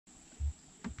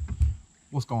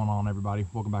What's going on, everybody?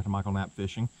 Welcome back to Michael Knapp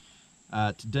Fishing.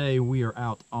 Today we are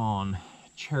out on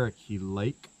Cherokee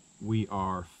Lake. We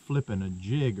are flipping a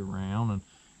jig around, and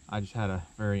I just had a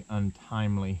very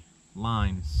untimely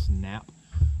line snap.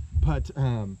 But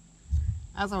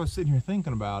as I was sitting here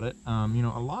thinking about it, you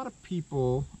know, a lot of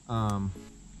people, I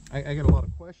get a lot of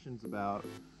questions about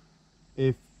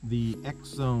if the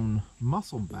X-Zone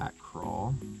Muscleback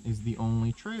Crawl is the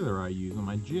only trailer I use on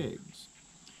my jigs.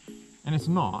 And it's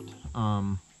not,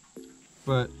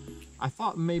 but I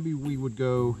thought maybe we would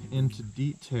go into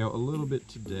detail a little bit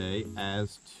today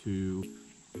as to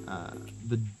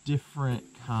the different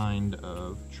kind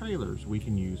of trailers we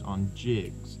can use on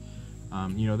jigs.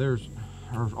 You know, there's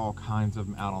all kinds of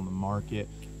them out on the market,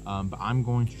 but I'm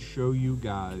going to show you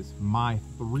guys my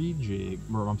three jig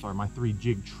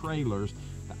trailers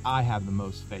that I have the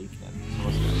most faith in. So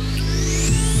let's go.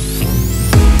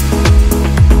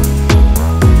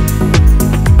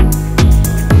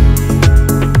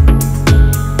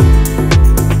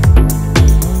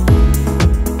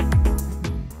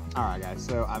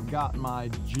 So I've got my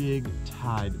jig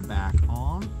tied back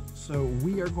on. So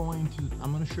we are going to,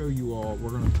 I'm going to show you all, we're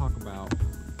going to talk about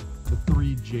the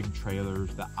three jig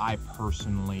trailers that I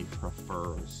personally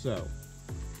prefer. So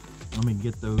let me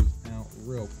get those out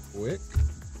real quick.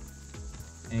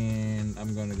 And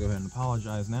I'm going to go ahead and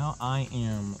apologize now. I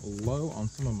am low on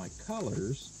some of my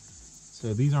colors.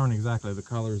 So these aren't exactly the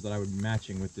colors that I would be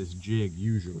matching with this jig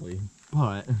usually,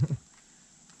 but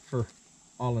for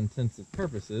all intents and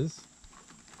purposes,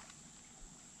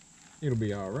 it'll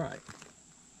be all right.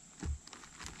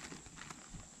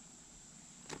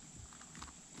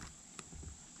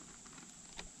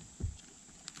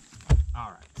 All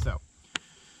right, so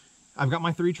I've got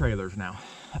my three trailers now.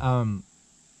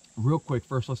 Real quick,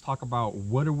 first let's talk about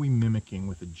what are we mimicking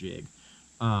with a jig.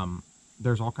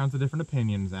 There's all kinds of different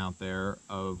opinions out there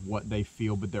of what they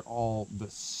feel, but they're all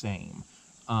the same.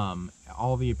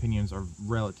 All the opinions are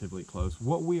relatively close.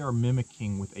 What we are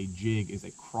mimicking with a jig is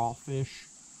a crawfish,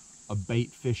 a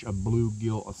bait fish, a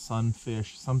bluegill, a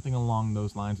sunfish, something along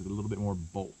those lines with a little bit more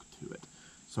bulk to it.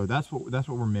 So that's what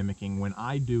we're mimicking. When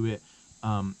I do it,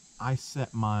 I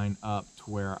set mine up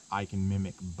to where I can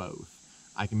mimic both.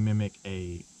 I can mimic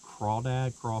a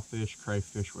crawdad, crawfish,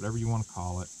 crayfish, whatever you want to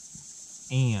call it,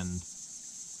 and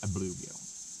a bluegill.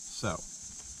 So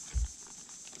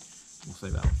we'll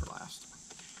save that one for last.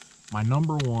 My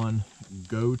number one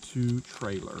go-to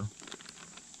trailer,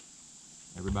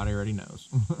 everybody already knows,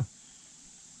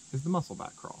 is the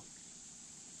Muscleback Crawl.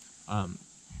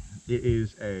 It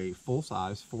is a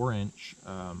full-size 4-inch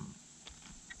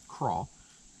crawl,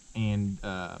 and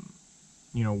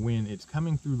you know, when it's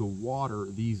coming through the water,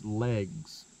 these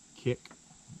legs kick.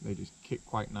 They just kick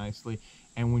quite nicely,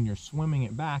 and when you're swimming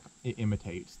it back, it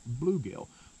imitates the bluegill.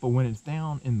 But when it's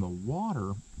down in the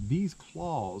water, these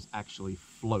claws actually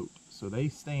float, so they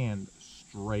stand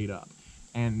straight up.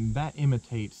 And that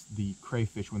imitates the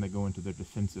crayfish when they go into their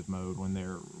defensive mode, when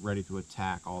they're ready to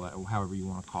attack, all that, however you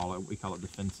want to call it. We call it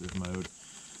defensive mode.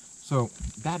 So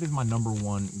that is my number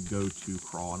one go-to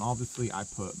crawl. And obviously I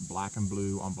put black and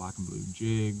blue on black and blue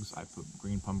jigs. I put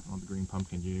green pumpkin on the green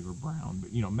pumpkin jig, or brown,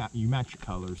 but you know, you match your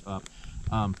colors up.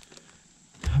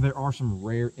 There are some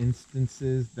rare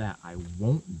instances that I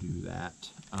won't do that,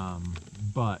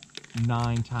 but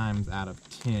 9 times out of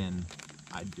 10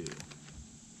 I do.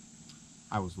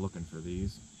 I was looking for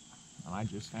these, and I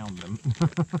just found them.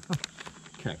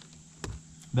 Okay,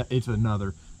 it's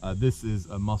another, this is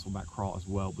a Muscleback Crawl as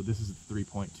well, but this is a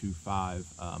 3.25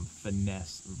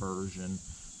 finesse version.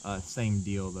 Same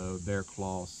deal though, their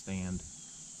claws stand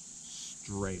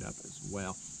straight up as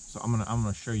well. So I'm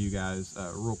gonna show you guys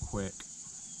real quick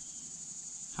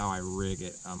how I rig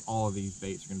it. All of these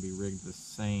baits are gonna be rigged the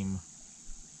same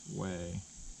way.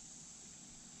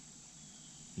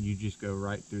 And you just go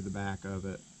right through the back of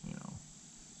it, you know,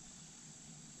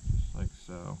 just like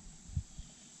so.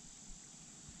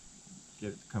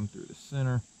 Get it to come through the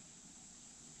center,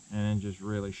 and then just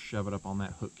really shove it up on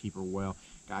that hook keeper well.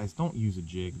 Guys, don't use a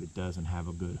jig that doesn't have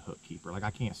a good hook keeper. Like,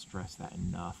 I can't stress that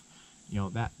enough. You know,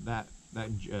 that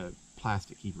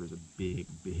plastic keeper is a big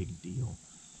deal.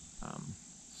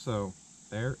 So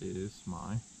there is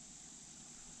my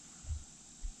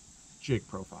jig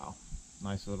profile.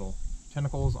 Nice little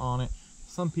tentacles on it.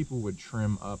 Some people would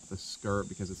trim up the skirt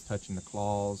because it's touching the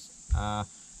claws.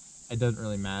 It doesn't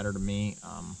really matter to me.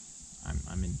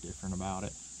 I'm indifferent about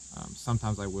it.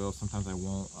 Sometimes I will, sometimes I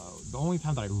won't. The only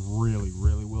time that I really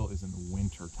will is in the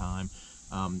winter time.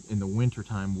 In the winter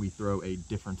time, we throw a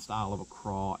different style of a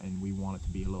crawl, and we want it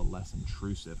to be a little less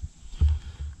intrusive.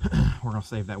 we're gonna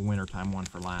save that wintertime one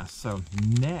for last. So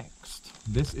next,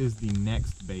 this is the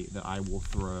next bait that I will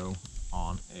throw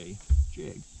on a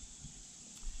jig.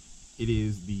 It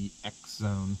is the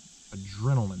X-Zone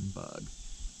Adrenaline Bug.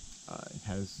 It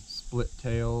has split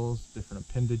tails, different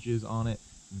appendages on it.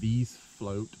 These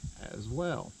float as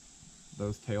well.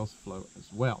 Those tails float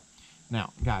as well.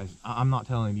 Now, guys, I'm not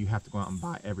telling you have to go out and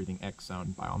buy everything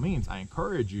X-Zone. By all means, I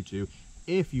encourage you to.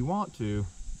 If you want to,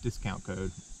 discount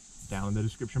code down in the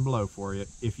description below for you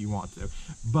if you want to.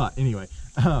 But anyway,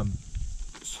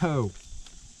 so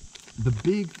the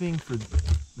big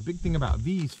thing about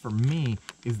these for me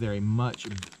is they're a much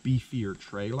beefier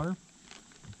trailer,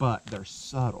 but they're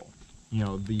subtle. You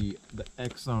know, the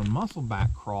X-Zone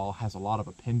muscleback crawl has a lot of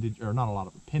not a lot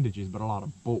of appendages, but a lot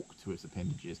of bulk to its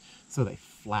appendages, so they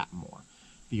flap more.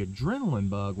 The Adrenaline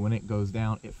Bug, when it goes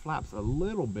down, it flaps a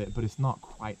little bit, but it's not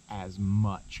quite as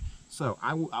much. So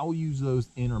I will use those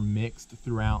intermixed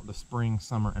throughout the spring,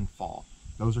 summer, and fall.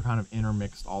 Those are kind of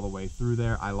intermixed all the way through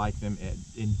there. I like them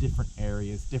in different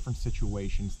areas, different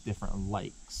situations, different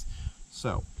lakes.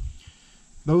 So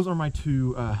those are my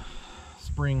two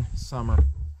spring, summer,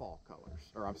 fall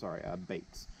colors, or I'm sorry,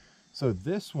 baits. So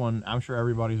this one, I'm sure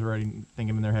everybody's already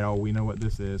thinking in their head, oh, we know what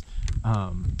this is.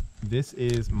 This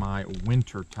is my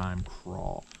wintertime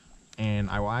crawl, and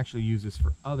I will actually use this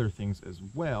for other things as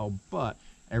well, but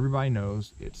everybody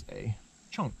knows it's a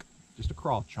chunk, just a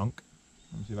crawl chunk.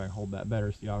 Let me see if I can hold that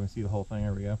better so y'all can see the whole thing.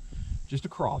 There we go. Just a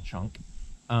crawl chunk.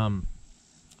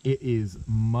 It is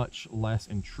much less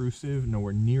intrusive,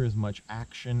 nowhere near as much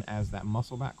action as that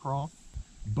muscleback crawl,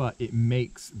 but it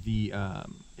makes the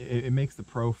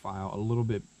profile a little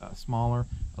bit smaller,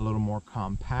 a little more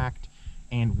compact,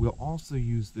 and we'll also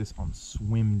use this on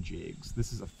swim jigs.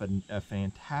 This is a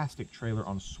fantastic trailer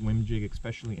on a swim jig,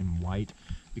 especially in white,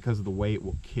 because of the way it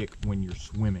will kick when you're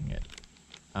swimming it.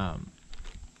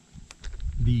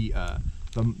 The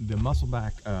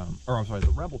muscleback, or I'm sorry,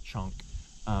 the Rebel Chunk.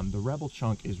 The Rebel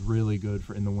Chunk is really good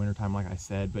for in the wintertime, like I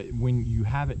said, but when you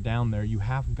have it down there, you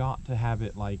have got to have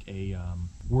it like a,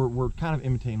 we're kind of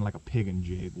imitating like a pig and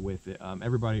jig with it.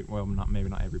 Everybody, well, maybe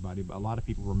not everybody, but a lot of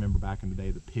people remember back in the day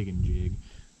the pig and jig.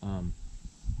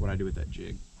 What I do with that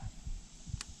jig.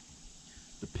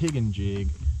 The pig and jig,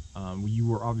 you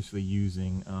were obviously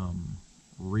using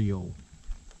real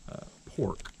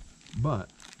pork, but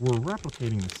we're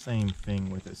replicating the same thing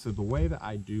with it. So the way that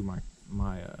I do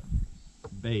my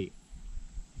bait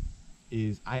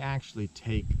is I actually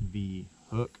take the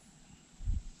hook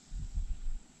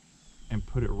and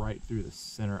put it right through the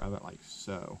center of it, like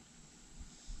so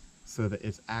that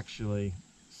it's actually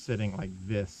sitting like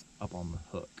this up on the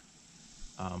hook.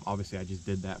 Obviously I just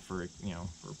did that for, you know,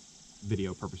 for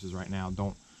video purposes right now.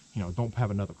 Don't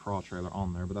have another crawl trailer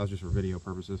on there, but that was just for video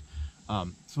purposes.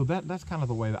 So that's kind of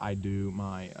the way that I do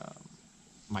my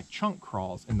my chunk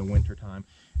crawls in the wintertime.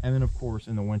 And then of course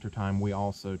in the wintertime we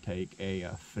also take a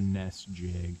finesse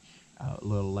jig,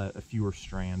 a fewer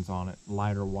strands on it,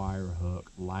 lighter wire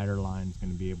hook, lighter line is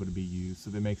going to be able to be used, so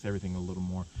that makes everything a little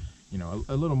more, you know,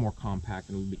 a little more compact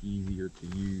and a little bit easier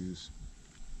to use.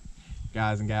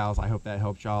 Guys and gals, I hope that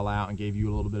helped y'all out and gave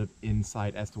you a little bit of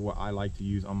insight as to what I like to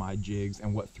use on my jigs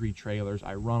and what 3 trailers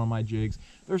I run on my jigs.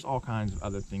 There's all kinds of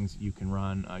other things that you can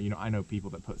run. You know, I know people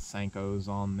that put Senkos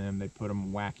on them, they put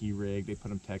them wacky rig, they put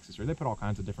them Texas rig, they put all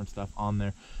kinds of different stuff on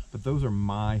there. But those are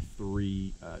my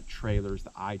 3 trailers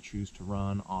that I choose to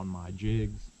run on my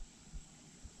jigs.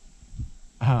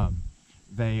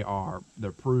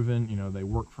 They're proven, you know, they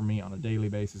work for me on a daily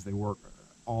basis. They work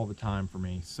all the time for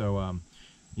me. So,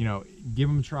 you know, give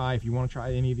them a try. If you want to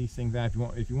try any of these things out,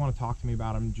 if you want to talk to me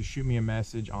about them, just shoot me a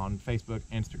message on Facebook,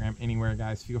 Instagram, anywhere,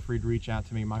 guys. Feel free to reach out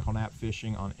to me. Michael Knapp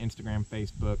Fishing on Instagram,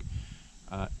 Facebook,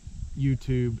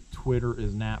 YouTube, Twitter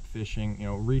is Knapp Fishing. You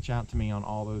know, reach out to me on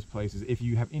all those places. If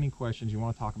you have any questions, you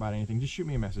want to talk about anything, just shoot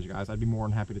me a message, guys. I'd be more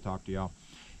than happy to talk to y'all.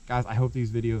 Guys, I hope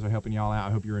these videos are helping y'all out.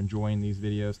 I hope you're enjoying these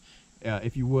videos.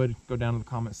 If you would, go down to the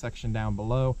comment section down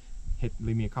below.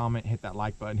 Leave me a comment, hit that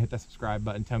like button, hit that subscribe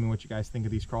button, tell me what you guys think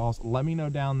of these crawls. Let me know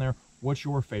down there, what's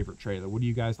your favorite trailer? What do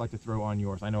you guys like to throw on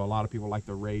yours? I know a lot of people like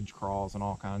the rage crawls and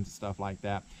all kinds of stuff like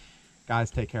that. Guys,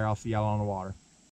 take care. I'll see y'all on the water.